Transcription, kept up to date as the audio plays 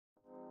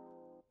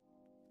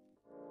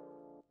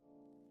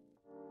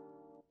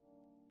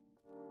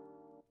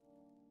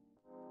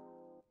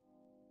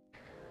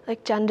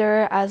Like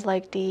gender as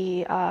like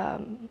the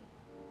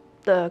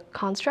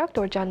construct,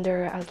 or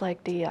gender as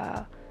like the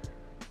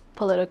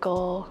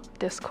political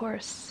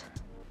discourse?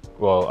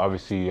 Well,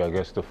 obviously, I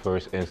guess the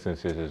first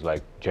instances is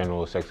like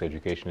general sex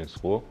education in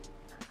school.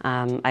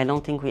 I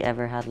don't think we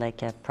ever had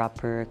like a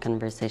proper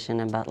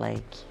conversation about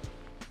like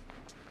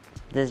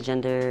this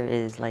gender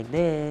is like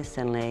this,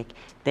 and like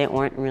they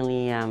weren't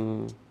really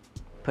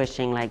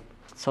pushing like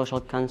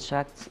social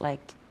constructs like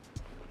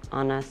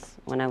on us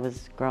when I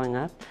was growing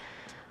up.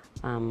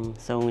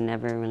 So we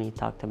never really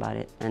talked about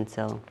it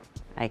until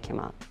I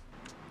came out.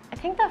 I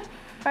think the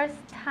first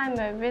time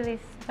I really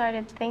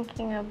started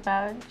thinking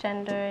about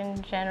gender in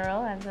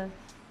general as a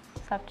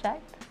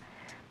subject,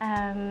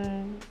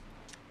 I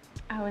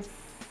was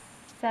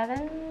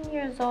 7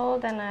 years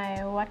old and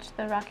I watched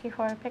the Rocky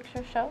Horror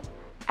Picture Show.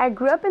 I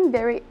grew up in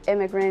very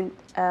immigrant,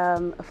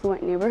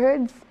 affluent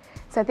neighborhoods,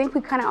 so I think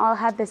we kind of all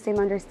had the same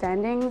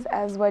understandings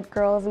as what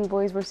girls and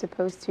boys were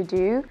supposed to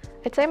do.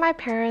 I'd say my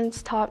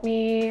parents taught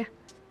me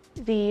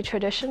the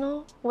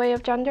traditional way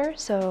of gender,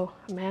 so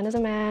a man is a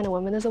man, a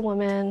woman is a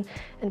woman,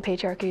 and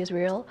patriarchy is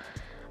real.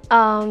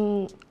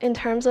 In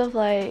terms of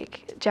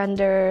like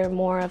gender,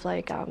 more of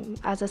like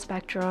as a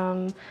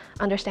spectrum,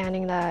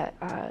 understanding that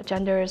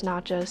gender is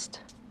not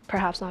just,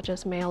 perhaps not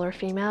just male or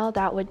female,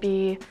 that would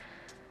be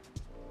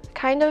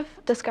kind of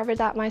discovered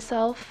that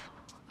myself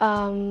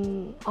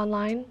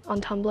online, on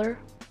Tumblr.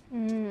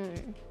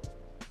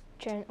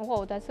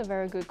 Whoa, that's a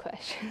very good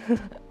question.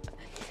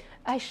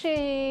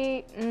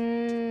 Actually,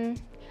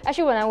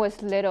 when I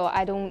was little,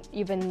 I don't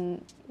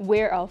even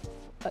aware of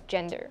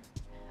gender.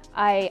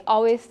 I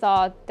always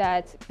thought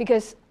that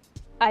because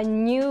I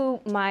knew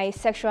my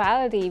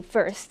sexuality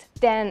first,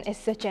 then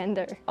it's the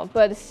gender.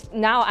 But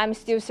now I'm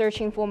still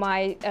searching for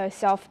my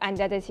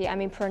self-identity, I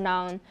mean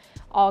pronoun,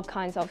 all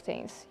kinds of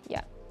things,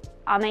 yeah.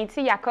 En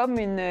Haïti, il y a comme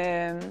une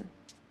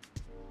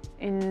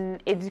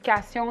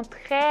éducation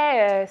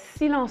très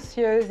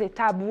silencieuse et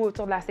taboue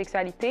autour de la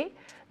sexualité.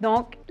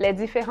 Donc, les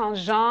différents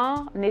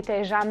genres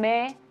n'étaient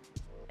jamais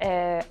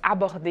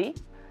abordés.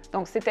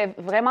 Donc, c'était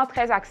vraiment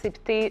très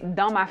accepté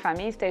dans ma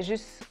famille. C'était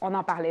juste, on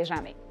n'en parlait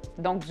jamais.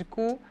 Donc, du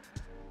coup,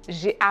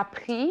 j'ai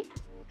appris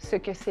ce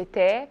que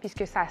c'était puis ce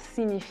que ça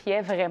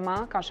signifiait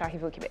vraiment quand je suis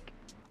arrivée au Québec.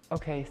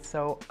 Okay,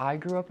 so I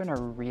grew up in a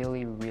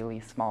really, really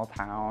small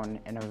town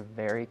in a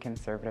very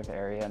conservative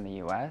area in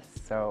the US.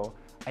 So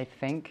I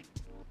think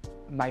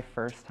my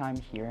first time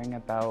hearing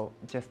about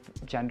just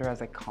gender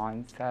as a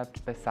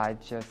concept,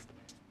 besides just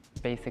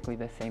basically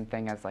the same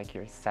thing as like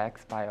your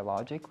sex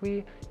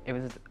biologically, it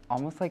was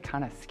almost like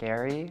kind of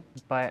scary.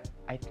 But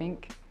I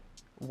think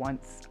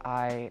once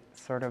I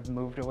sort of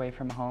moved away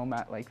from home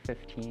at like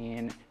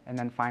 15 and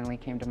then finally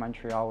came to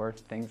Montreal where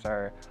things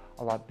are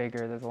a lot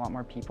bigger, there's a lot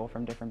more people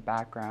from different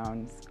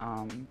backgrounds,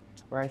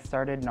 where I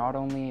started not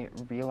only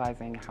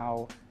realizing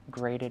how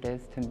great it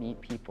is to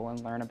meet people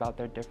and learn about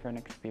their different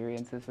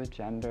experiences with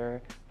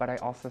gender, but I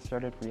also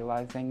started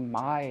realizing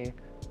my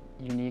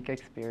unique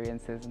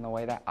experiences and the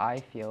way that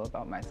I feel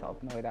about myself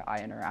and the way that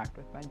I interact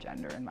with my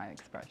gender and my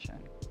expression.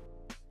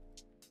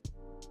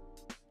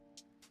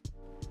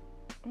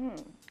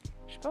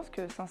 Je pense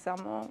que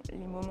sincèrement,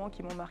 les moments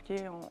qui m'ont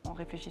marqué en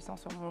réfléchissant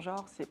sur mon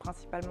genre, c'est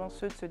principalement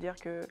ceux de se dire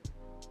que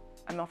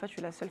ah mais en fait je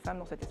suis la seule femme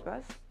dans cet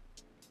espace.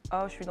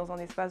 Oh, je suis dans un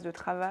espace de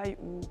travail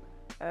où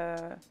tu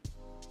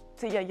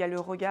sais, il y a le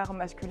regard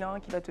masculin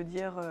qui va te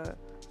dire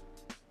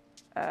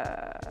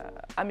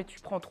ah mais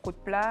tu prends trop de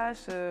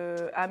place,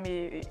 ah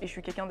mais et je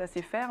suis quelqu'un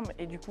d'assez ferme,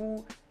 et du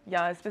coup il y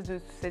a une espèce de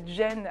cette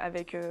gêne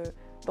avec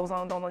dans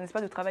un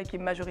espace de travail qui est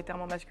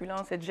majoritairement masculin,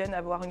 cette gêne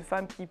à voir une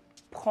femme qui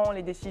prend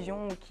les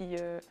décisions ou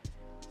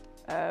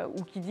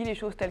qui dit les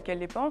choses telles qu'elle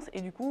les pense.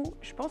 Et du coup,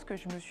 je pense que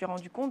je me suis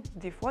rendu compte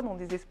des fois dans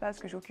des espaces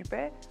que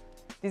j'occupais,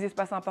 des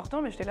espaces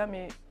importants, mais j'étais là,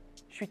 mais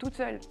je suis toute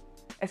seule.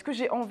 Est-ce que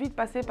j'ai envie de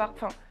passer par...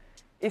 Enfin,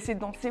 et c'est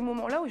dans ces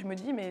moments-là où je me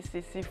dis, mais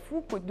c'est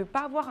fou de ne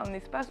pas avoir un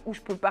espace où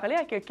je peux parler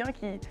à quelqu'un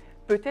qui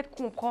peut-être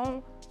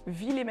comprend,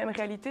 vit les mêmes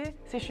réalités.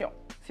 C'est chiant.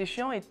 C'est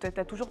chiant, et tu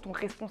as toujours ton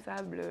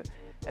responsable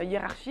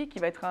hiérarchique qui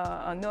va être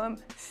un homme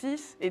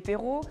cis,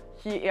 hétéro,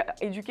 qui est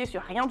éduqué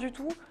sur rien du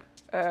tout.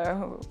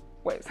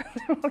 Ouais,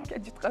 dans le cas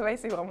du travail,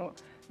 c'est vraiment...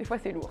 Des fois,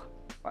 c'est lourd.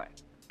 Ouais.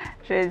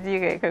 Je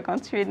dirais que quand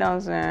tu es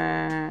dans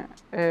un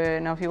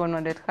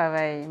environnement de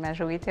travail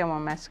majoritairement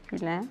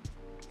masculin,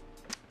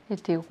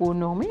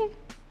 hétéronormé,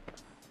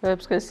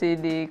 parce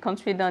que quand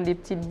tu es dans des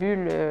petites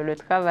bulles, le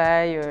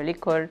travail,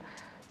 l'école,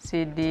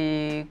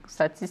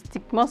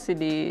 statistiquement, c'est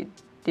des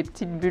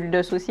petites bulles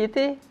de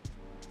société.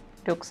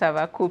 Donc ça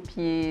va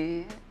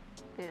copier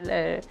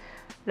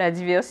la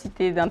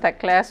diversité dans ta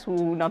classe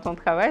ou dans ton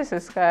travail.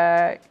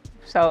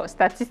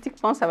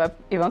 Statistiquement, ça va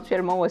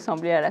éventuellement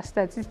ressembler à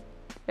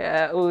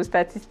aux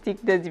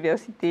statistiques de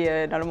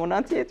diversité dans le monde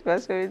entier, tu vois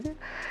ce que je veux dire?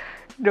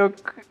 Donc,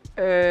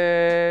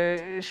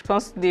 je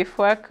pense des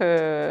fois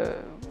que,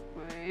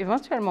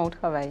 éventuellement au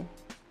travail,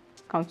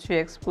 quand tu es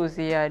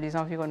exposé à des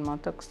environnements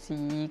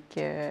toxiques,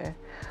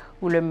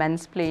 où le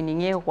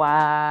mansplaining est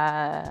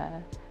roi,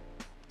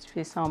 tu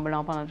fais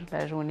semblant pendant toute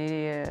la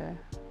journée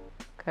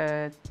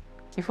que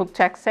Il faut que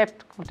tu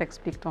acceptes qu'on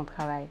t'explique ton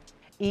travail.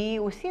 Et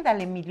aussi dans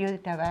les milieux de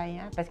travail,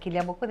 hein, parce qu'il y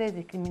a beaucoup de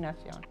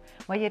discrimination.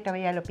 Moi, j'ai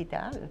travaillé à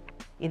l'hôpital,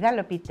 et dans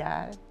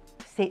l'hôpital,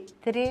 c'est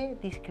très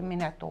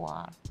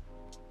discriminatoire,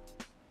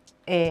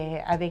 et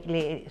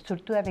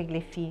surtout avec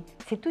les filles.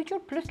 C'est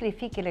toujours plus les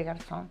filles que les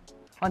garçons.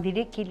 On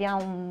dirait qu'il y a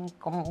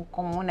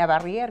comme une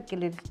barrière qui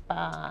ne laisse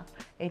pas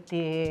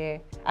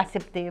être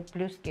acceptée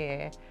plus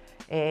que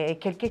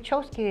quelque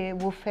chose que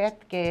vous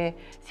faites, que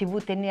si vous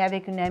tenez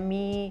avec une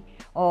amie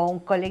ou un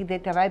collègue de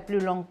travail plus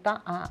longtemps,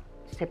 hein,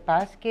 c'est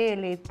parce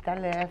qu'elle est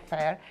allée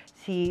faire.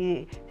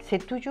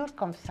 C'est toujours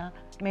comme ça.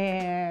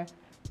 Mais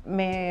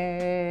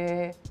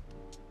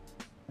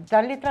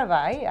dans le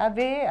travail,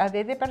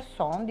 avait des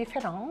personnes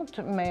différentes,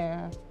 mais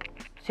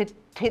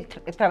c'était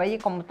travailler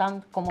comme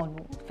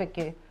nous. Fait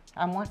que,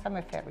 à moi, ça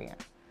me fait rien.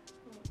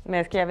 Mais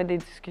est-ce qu'il y avait des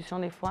discussions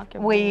des fois?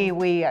 Oui,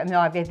 non, il y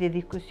avait des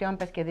discussions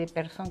parce qu'il y a des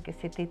personnes qui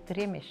c'était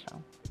très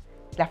méchant.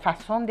 La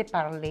façon de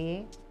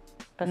parler,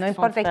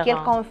 n'importe quel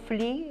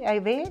conflit il y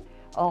avait,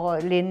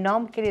 les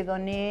noms qu'il les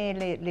donnait,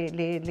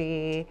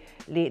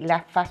 la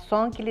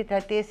façon qu'il les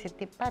traitait,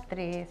 c'était pas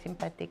très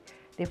sympathique.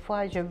 Des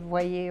fois, je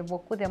voyais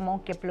beaucoup de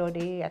monde qui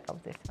pleurait à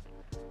cause de ça.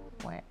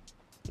 Ouais.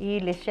 Et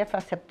les chefs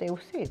acceptaient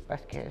aussi,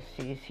 parce que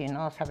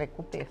sinon, ça avait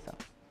coupé ça.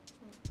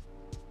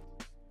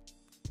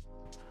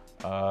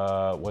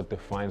 What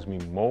defines me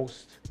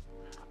most?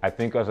 I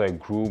think as I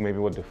grew, maybe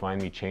what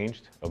defined me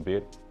changed a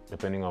bit,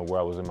 depending on where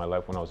I was in my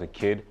life. When I was a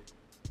kid,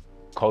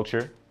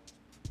 culture.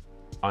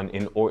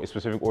 In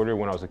specific order,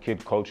 when I was a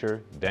kid,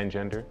 culture, then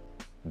gender,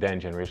 then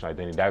generational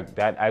identity.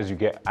 That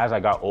as I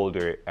got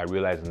older, I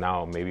realized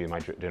now maybe my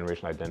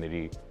generational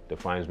identity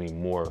defines me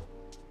more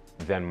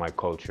than my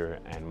culture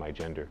and my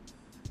gender,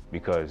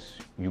 because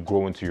you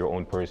grow into your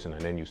own person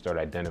and then you start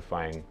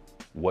identifying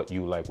what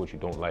you like, what you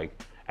don't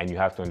like, and you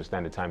have to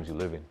understand the times you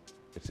live in.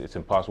 It's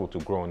impossible to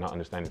grow and not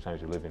understand the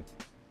times you live in.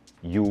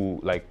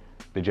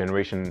 The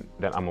generation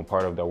that I'm a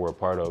part of, that we're a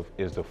part of,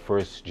 is the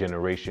first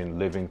generation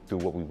living through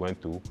what we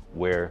went through,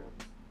 where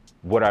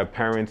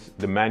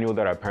the manual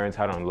that our parents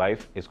had on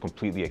life is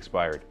completely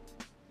expired.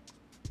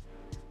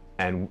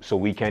 And so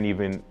we can't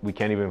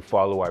even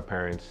follow our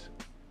parents'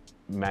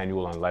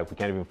 manual on life. We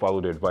can't even follow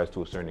their advice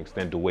to a certain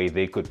extent the way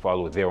they could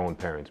follow their own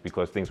parents,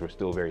 because things were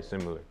still very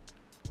similar.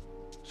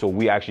 So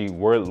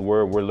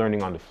we're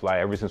learning on the fly.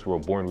 Ever since we were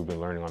born, we've been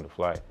learning on the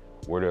fly.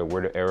 We're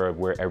the era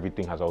where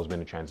everything has always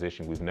been a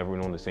transition. We've never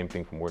known the same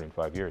thing for more than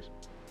 5 years.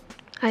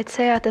 I'd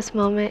say at this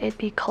moment it'd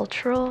be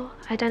cultural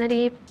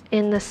identity,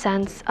 in the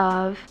sense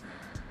of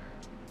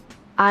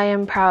I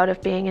am proud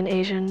of being an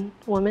Asian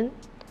woman,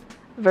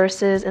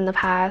 versus in the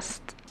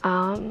past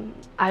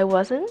I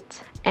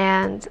wasn't,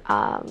 and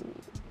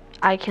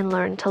I can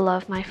learn to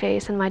love my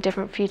face and my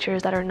different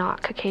features that are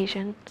not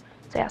Caucasian.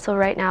 So yeah, so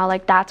right now,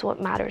 that's what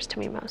matters to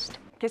me most.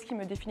 Qu'est-ce qui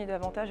me définit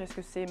davantage? Est-ce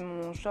que c'est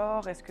mon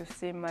genre? Est-ce que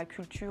c'est ma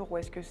culture? Ou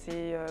est-ce que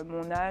c'est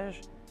mon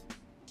âge?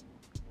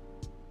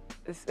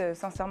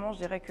 Sincèrement, je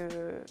dirais que...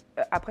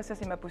 Après ça,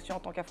 c'est ma posture en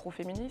tant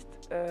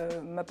qu'afroféministe.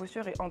 Ma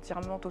posture est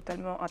entièrement,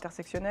 totalement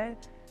intersectionnelle.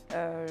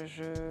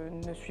 Je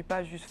ne suis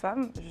pas juste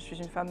femme, je suis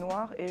une femme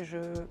noire, et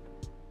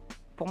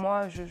pour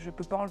moi, je ne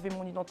peux pas enlever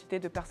mon identité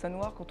de personne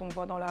noire. Quand on me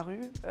voit dans la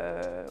rue,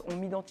 on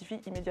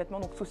m'identifie immédiatement,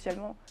 donc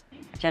socialement.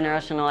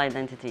 Generational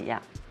identity,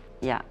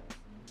 yeah.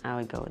 I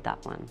would go with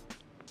that one,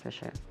 for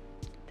sure.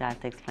 Do I have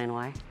to explain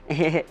why?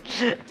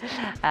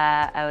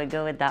 I would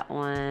go with that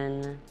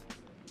one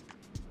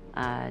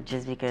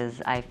just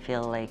because I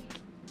feel like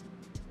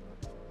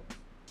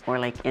we're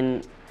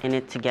in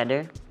it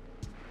together.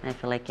 I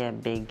feel like a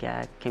big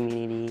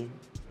community,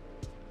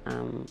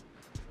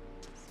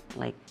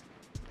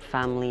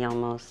 family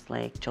almost,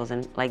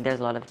 chosen, there's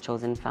a lot of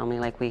chosen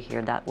family, we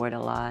hear that word a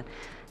lot,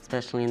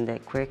 especially in the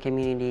queer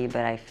community,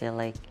 but I feel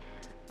like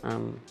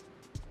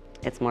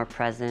it's more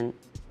present,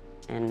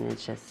 and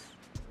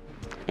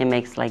it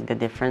makes the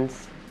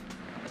difference.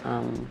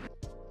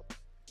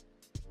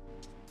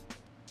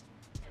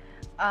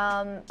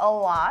 A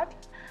lot.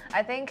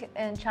 I think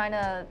in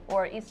China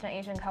or Eastern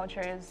Asian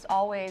culture is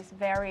always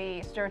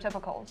very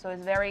stereotypical. So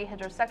it's very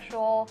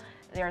heterosexual.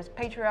 There's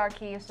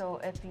patriarchy. So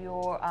if you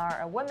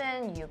are a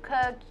woman, you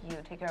cook, you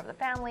take care of the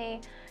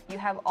family, you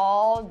have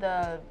all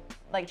the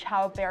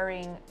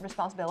childbearing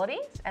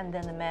responsibilities, and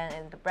then the man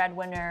is the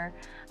breadwinner.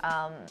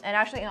 And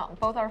actually,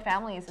 both our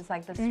families is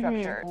this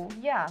structure.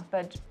 Yeah,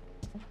 but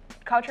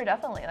culture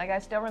definitely. I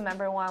still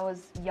remember when I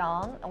was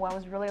young, when I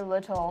was really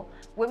little,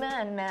 women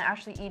and men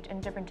actually eat in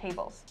different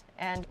tables.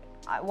 And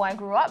when I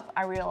grew up,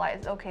 I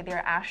realized, okay,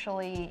 they're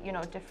actually,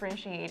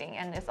 differentiating,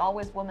 and it's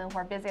always women who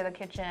are busy at the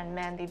kitchen,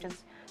 men, they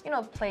just,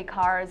 play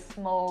cards,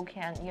 smoke,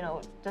 and,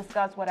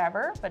 discuss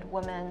whatever, but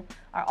women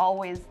are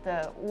always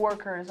the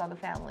workers of the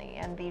family,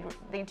 and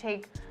they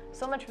take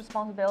so much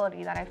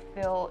responsibility that I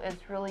feel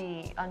it's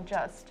really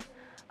unjust.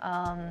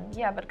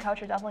 Yeah, but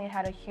culture definitely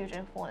had a huge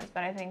influence,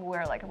 but I think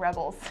we're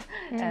rebels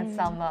at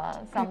some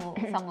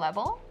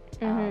level,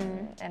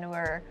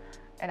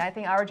 and I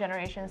think our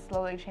generation is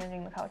slowly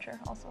changing the culture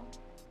also.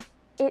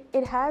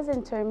 It has,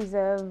 in terms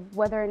of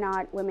whether or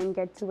not women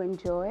get to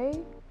enjoy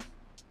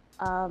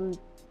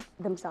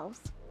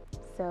themselves.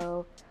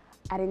 So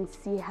I didn't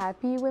see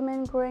happy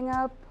women growing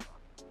up,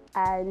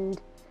 and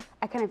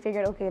I kind of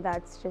figured, okay,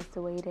 that's just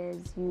the way it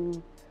is.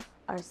 You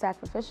are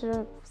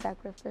sacrificial.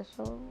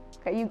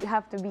 Okay, you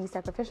have to be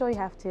sacrificial, you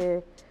have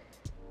to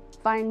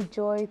find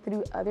joy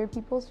through other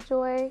people's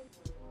joy.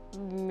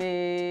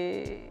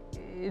 Mais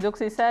donc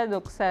c'est ça,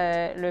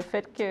 le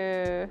fait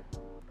que,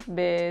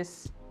 ben,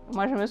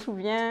 moi je me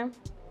souviens,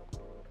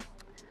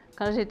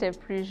 quand j'étais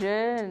plus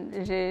jeune,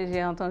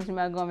 j'ai entendu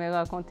ma grand-mère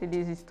raconter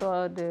des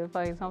histoires de,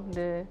 par exemple,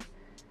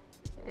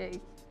 je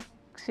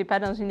sais pas,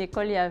 dans une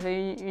école, il y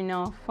avait une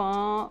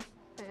enfant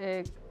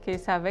qui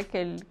savait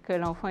que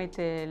l'enfant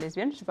était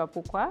lesbienne, je sais pas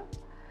pourquoi,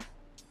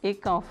 et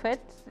qu'en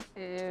fait,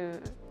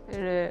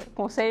 le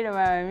conseil de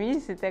ma mamie,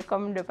 c'était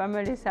comme de ne pas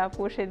me laisser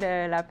approcher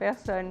de la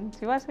personne.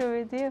 Tu vois ce que je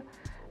veux dire?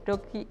 Donc,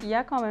 il y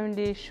a quand même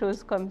des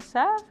choses comme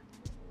ça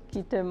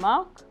qui te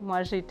marquent.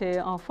 Moi, j'étais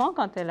enfant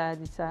quand elle a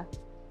dit ça.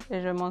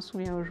 Et je m'en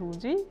souviens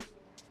aujourd'hui.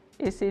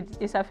 Et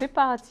ça fait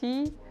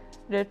partie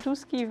de tout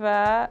ce qui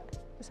va...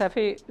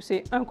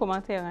 C'est un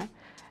commentaire, hein,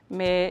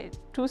 mais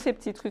tous ces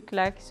petits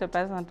trucs-là qui se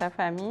passent dans ta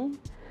famille,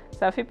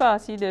 ça fait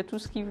partie de tout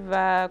ce qui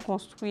va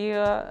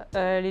construire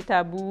les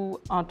tabous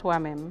en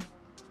toi-même.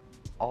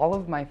 All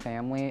of my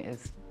family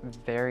is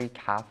very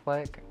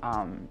Catholic.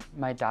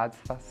 My dad's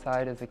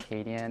side is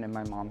Acadian and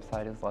my mom's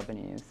side is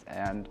Lebanese.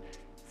 And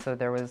so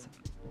there was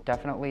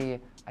definitely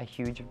a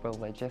huge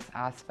religious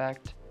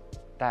aspect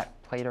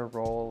that played a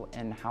role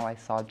in how I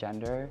saw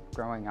gender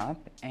growing up.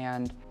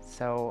 And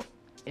so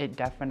it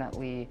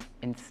definitely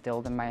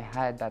instilled in my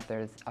head that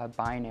there's a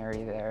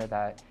binary there,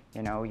 that,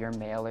 you know, you're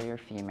male or you're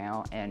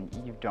female, and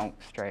you don't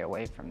stray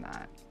away from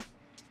that.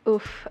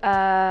 Oof.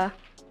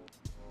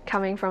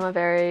 Coming from a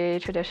very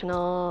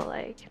traditional,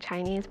 like,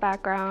 Chinese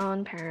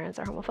background, parents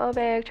are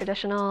homophobic,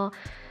 traditional.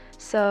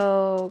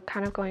 So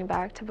kind of going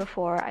back to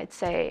before, I'd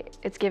say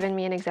it's given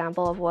me an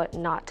example of what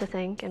not to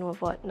think and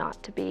of what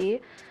not to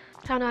be.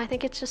 I don't know, I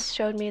think it just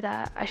showed me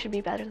that I should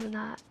be better than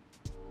that.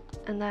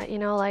 And that, you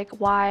know, like,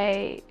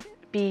 why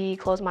be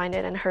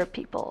closed-minded and hurt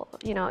people?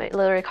 You know, it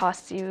literally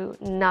costs you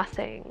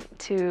nothing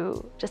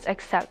to just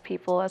accept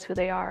people as who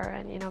they are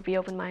and, you know, be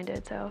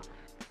open-minded, so.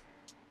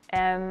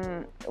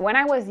 When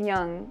I was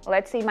young,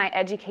 let's say my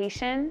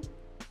education,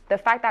 the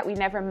fact that we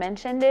never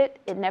mentioned it,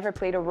 it never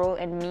played a role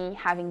in me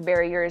having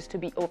barriers to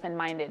be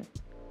open-minded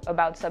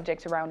about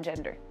subjects around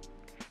gender.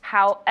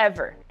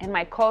 However, in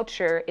my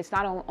culture, it's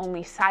not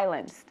only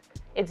silenced,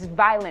 it's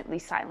violently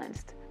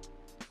silenced.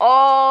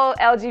 All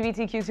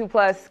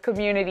LGBTQ2+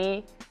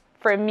 community,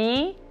 for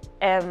me,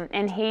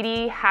 in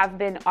Haiti, have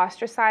been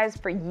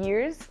ostracized for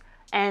years.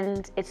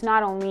 And it's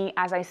not only,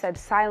 as I said,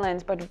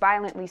 silenced, but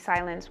violently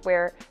silenced,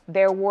 where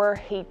there were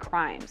hate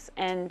crimes,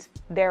 and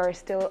there are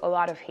still a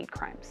lot of hate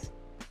crimes.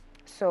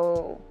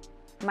 So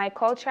my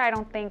culture, I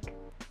don't think,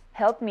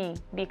 helped me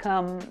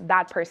become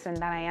that person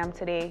that I am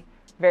today,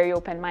 very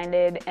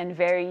open-minded and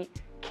very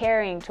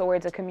caring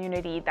towards a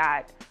community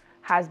that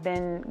has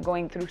been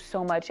going through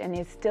so much and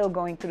is still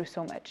going through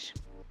so much.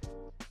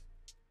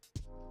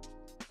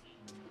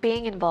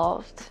 Being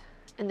involved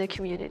in the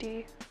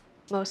community.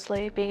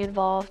 Mostly being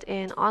involved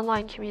in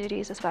online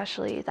communities,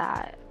 especially,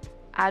 that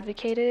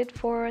advocated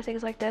for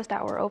things like this,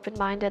 that were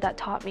open-minded, that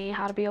taught me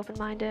how to be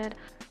open-minded.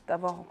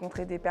 D'avoir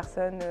rencontré des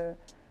personnes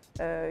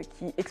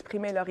qui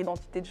exprimaient leur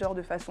identité de genre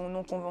de façon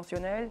non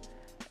conventionnelle,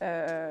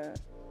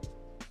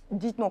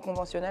 dite non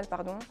conventionnelle,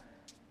 pardon.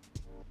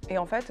 Et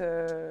en fait,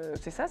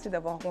 c'est ça, c'est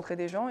d'avoir rencontré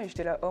des gens et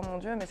j'étais là, oh mon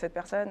Dieu, mais cette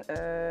personne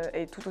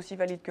est tout aussi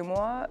valide que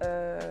moi.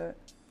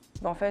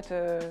 En fait,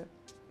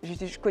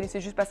 je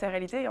connaissais juste pas sa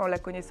réalité et en la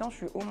connaissant, je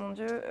suis oh mon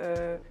Dieu,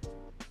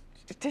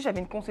 tu sais,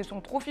 j'avais une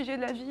conception trop figée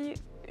de la vie,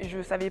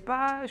 je savais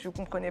pas, je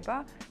comprenais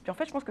pas. Puis en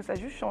fait, je pense que ça a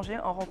juste changé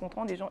en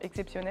rencontrant des gens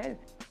exceptionnels.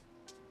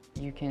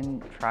 You can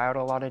try out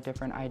a lot of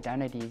different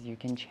identities, you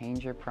can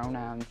change your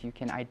pronouns, you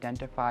can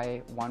identify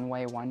one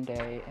way one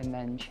day and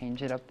then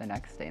change it up the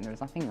next day, and there's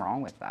nothing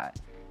wrong with that.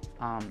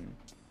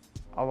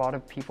 A lot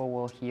of people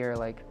will hear,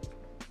 like,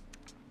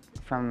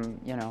 from,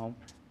 you know,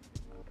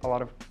 a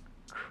lot of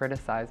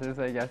criticizers,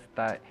 I guess,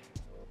 that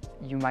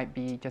you might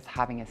be just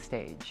having a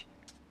stage.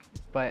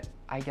 But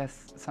I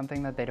guess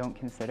something that they don't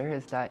consider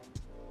is that,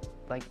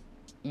 like,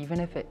 even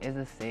if it is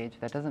a stage,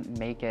 that doesn't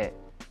make it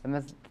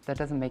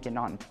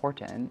not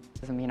important.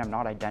 It doesn't mean I'm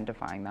not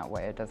identifying that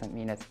way. It doesn't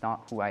mean it's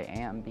not who I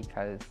am,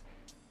 because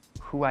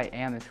who I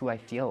am is who I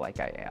feel like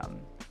I am.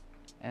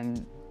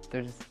 And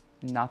there's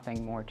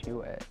nothing more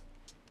to it.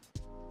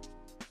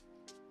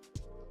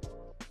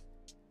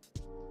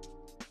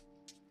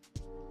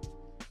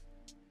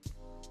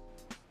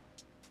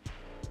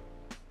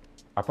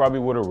 I probably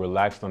would have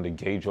relaxed on the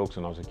gay jokes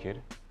when I was a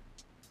kid.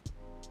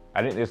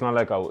 It's not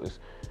like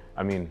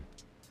I mean,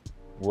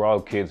 we're all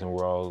kids and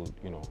we're all,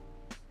 you know,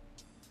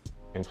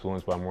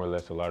 influenced by more or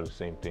less a lot of the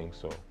same things.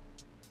 So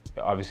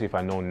obviously if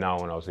I know now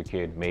when I was a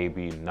kid,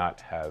 maybe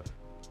not have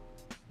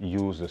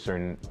used a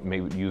certain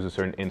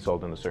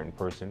insult on a certain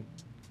person,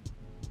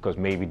 because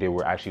maybe they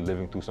were actually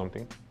living through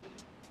something.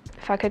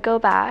 If I could go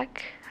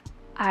back,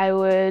 I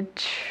would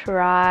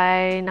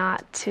try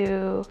not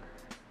to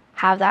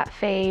have that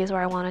phase where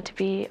I wanted to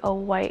be a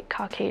white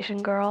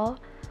Caucasian girl,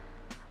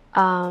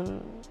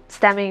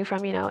 stemming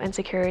from, you know,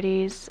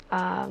 insecurities.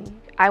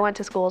 I went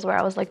to schools where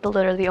I was like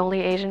literally the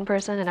only Asian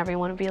person, and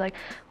everyone would be like,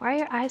 why are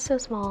your eyes so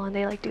small? And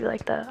they like do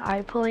like the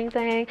eye pulling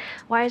thing.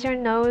 Why is your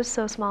nose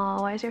so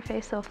small? Why is your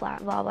face so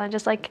flat? Blah, blah. And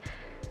just like,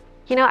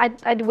 you know,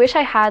 I'd wish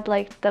I had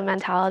like the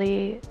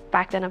mentality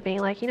back then of being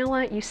like, you know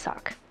what, you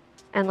suck.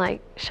 And like,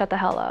 shut the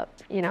hell up,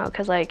 you know,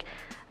 because like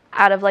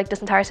out of like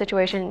this entire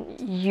situation,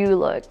 you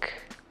look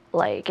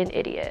like an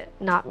idiot,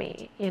 not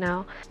me, you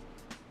know?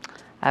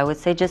 I would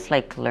say just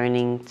like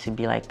learning to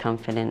be like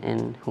confident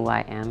in who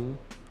I am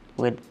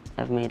would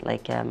have made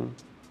like,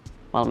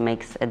 well,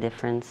 makes a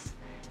difference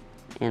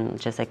in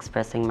just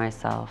expressing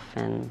myself,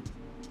 and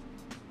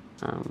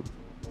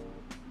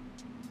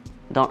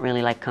don't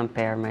really like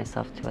compare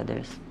myself to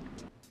others.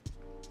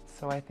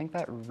 So I think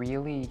that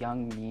really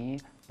young me,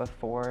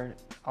 before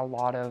a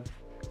lot of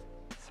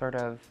sort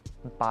of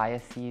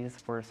biases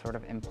were sort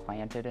of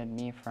implanted in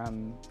me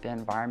from the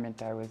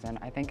environment I was in,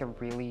 I think a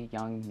really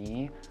young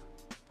me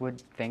would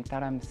think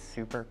that I'm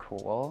super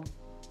cool,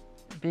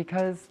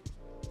 because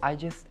I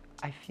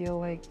feel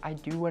like I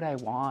do what I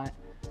want.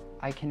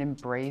 I can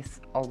embrace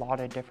a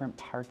lot of different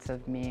parts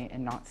of me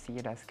and not see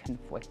it as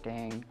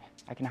conflicting.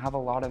 I can have a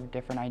lot of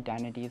different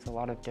identities, a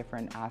lot of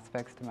different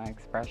aspects to my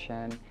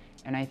expression.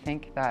 And I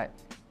think that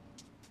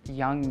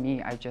young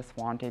me, I just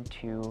wanted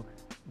to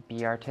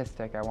be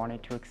artistic. I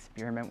wanted to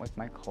experiment with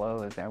my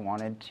clothes. I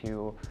wanted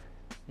to,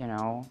 you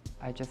know,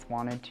 I just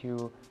wanted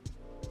to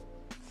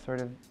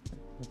sort of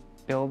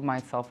build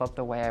myself up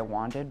the way I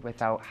wanted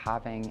without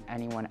having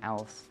anyone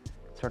else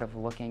sort of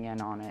looking in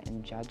on it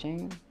and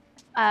judging.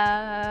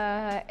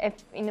 If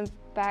in the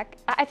back,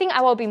 I think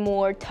I will be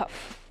more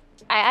tough.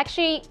 I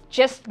actually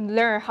just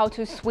learned how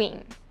to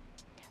swim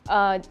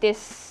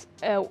this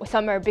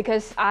summer,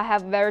 because I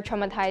have very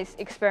traumatized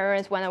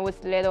experience when I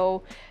was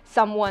little.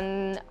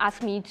 Someone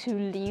asked me to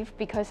leave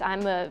because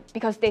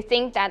because they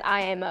think that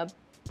I am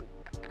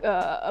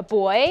a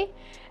boy,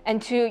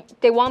 and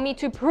they want me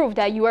to prove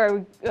that you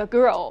are a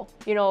girl.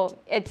 You know,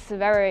 it's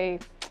very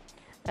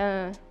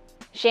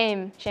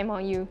shame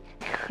on you.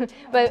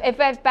 But if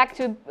I back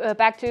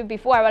to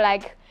before, I was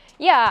like,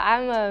 yeah,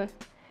 I'm a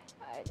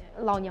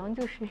老娘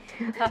就是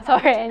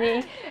sorry, I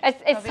mean,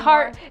 it's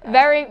hard,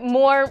 very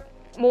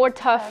more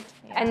tough,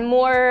 and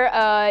more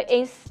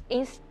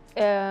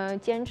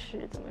坚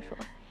持怎么说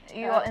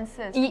You will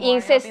insist.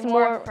 Insist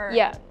more, for,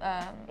 yeah.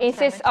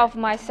 Insist of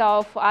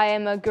myself. I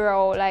am a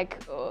girl. Like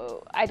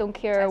I don't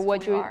care as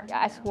what who you are,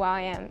 as who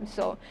I am.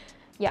 So,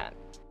 yeah.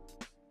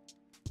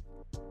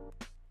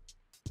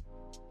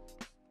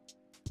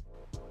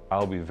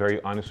 I'll be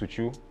very honest with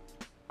you.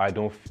 I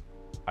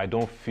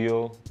don't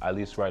feel, at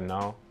least right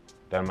now,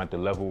 that I'm at the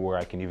level where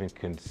I can even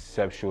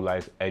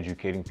conceptualize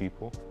educating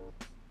people,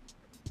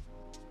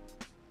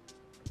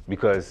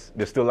 because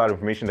there's still a lot of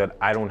information that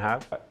I don't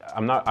have.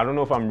 I don't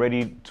know if I'm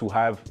ready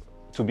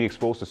to be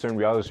exposed to certain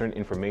reality, certain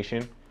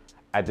information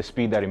at the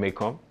speed that it may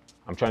come.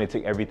 I'm trying to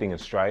take everything in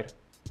stride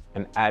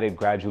and add it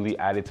gradually,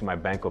 add it to my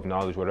bank of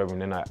knowledge, whatever,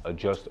 and then I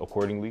adjust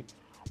accordingly.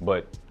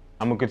 But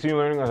I'm gonna continue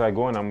learning as I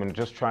go, and I'm gonna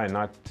just try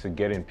not to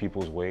get in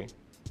people's way.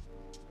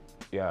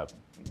 Yeah,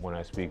 when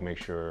I speak, make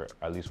sure,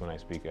 at least when I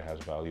speak, it has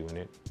value in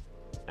it,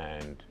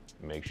 and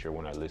make sure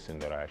when I listen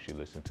that I actually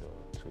listen to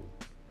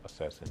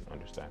assess and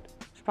understand.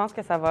 Je pense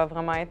que ça va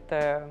vraiment être...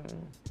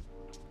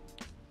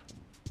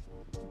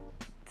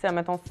 tu sais,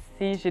 mettons,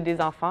 si j'ai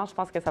des enfants, je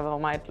pense que ça va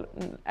vraiment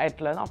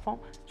être là, dans le fond.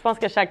 Je pense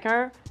que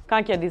chacun, quand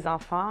il y a des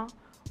enfants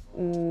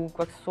ou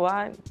quoi que ce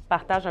soit,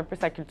 partage un peu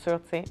sa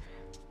culture, tu sais.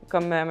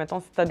 Comme, mettons,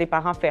 si tu as des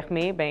parents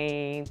fermés,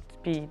 ben,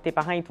 puis tes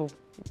parents, ils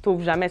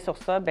t'ouvrent jamais sur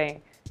ça, ben,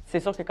 c'est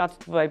sûr que quand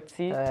tu vas être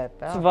petit,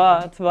 tu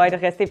vas être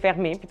resté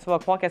fermé, puis tu vas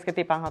croire qu'est-ce que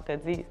tes parents te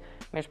disent.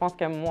 Mais je pense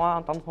que moi,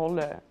 en tant que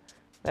rôle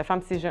de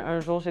femme, si un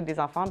jour j'ai des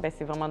enfants, ben,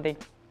 c'est vraiment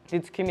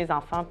d'éduquer mes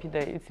enfants, puis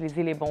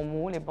d'utiliser les bons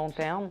mots, les bons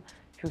termes,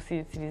 puis aussi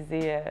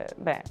utiliser,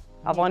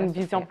 avoir une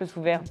vision plus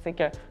ouverte, tu sais,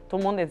 que tout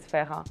le monde est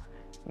différent.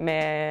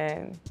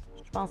 Mais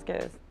je pense que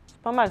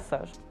c'est pas mal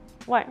ça.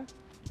 Ouais.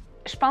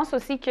 Je pense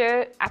aussi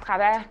que à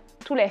travers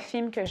tous les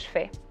films que je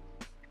fais,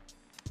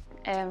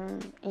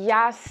 il y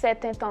a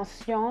cette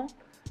intention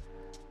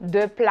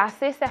de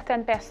placer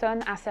certaines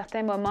personnes à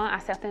certains moments, à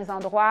certains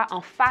endroits,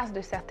 en face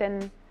de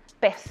certaines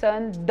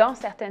personnes, dans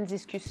certaines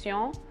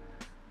discussions,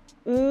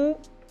 où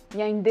il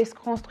y a une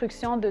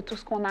déconstruction de tout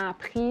ce qu'on a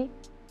appris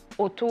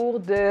autour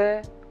de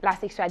la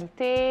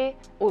sexualité,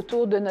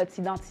 autour de notre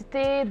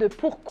identité, de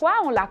pourquoi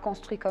on l'a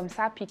construit comme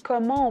ça, puis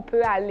comment on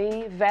peut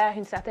aller vers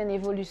une certaine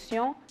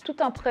évolution, tout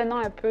en prenant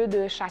un peu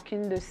de chacun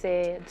de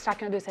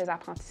ces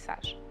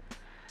apprentissages.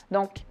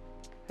 Donc,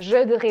 je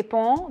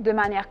réponds de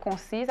manière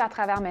concise à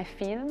travers mes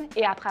films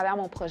et à travers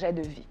mon projet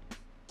de vie.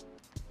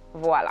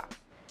 Voilà.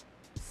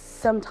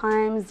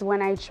 Sometimes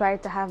when I try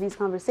to have these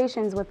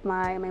conversations with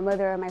my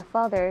mother or my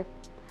father,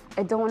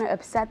 I don't want to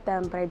upset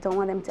them, but I don't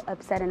want them to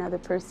upset another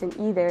person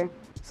either.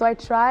 So I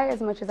try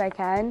as much as I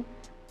can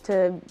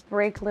to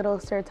break little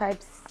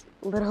stereotypes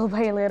little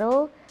by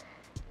little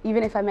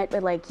even if I met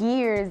with like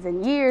years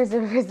and years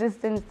of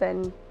resistance,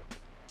 then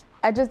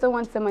I just don't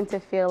want someone to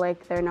feel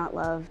like they're not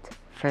loved.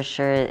 For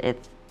sure,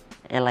 it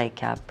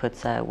like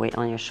puts a weight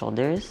on your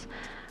shoulders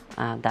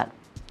that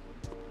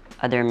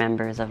other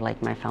members of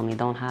like my family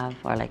don't have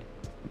or like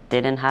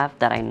didn't have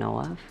that I know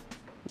of.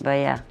 But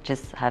yeah,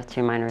 just have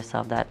to remind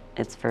yourself that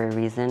it's for a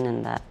reason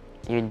and that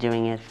you're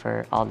doing it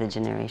for all the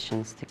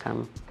generations to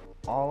come.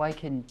 All I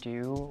can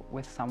do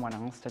with someone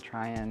else to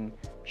try and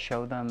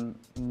show them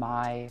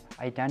my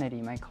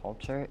identity, my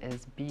culture,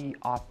 is be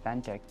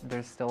authentic.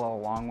 There's still a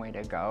long way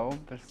to go.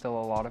 There's still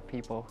a lot of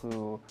people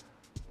who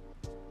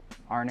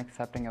aren't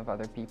accepting of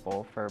other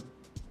people for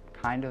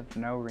kind of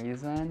no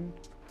reason,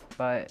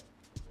 but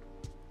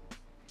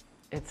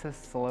it's a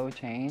slow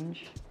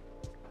change,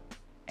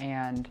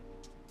 and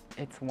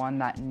it's one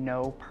that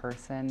no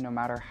person, no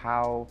matter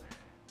how,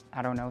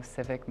 I don't know,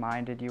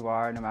 civic-minded you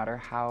are, no matter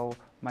how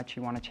much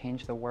you want to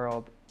change the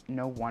world,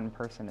 no one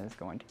person is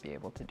going to be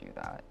able to do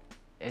that.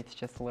 It's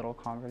just little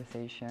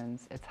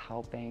conversations, it's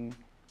helping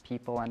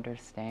people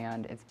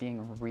understand, it's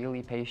being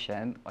really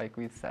patient, like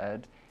we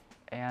said,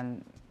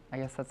 and I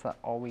guess that's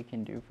all we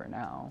can do for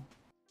now.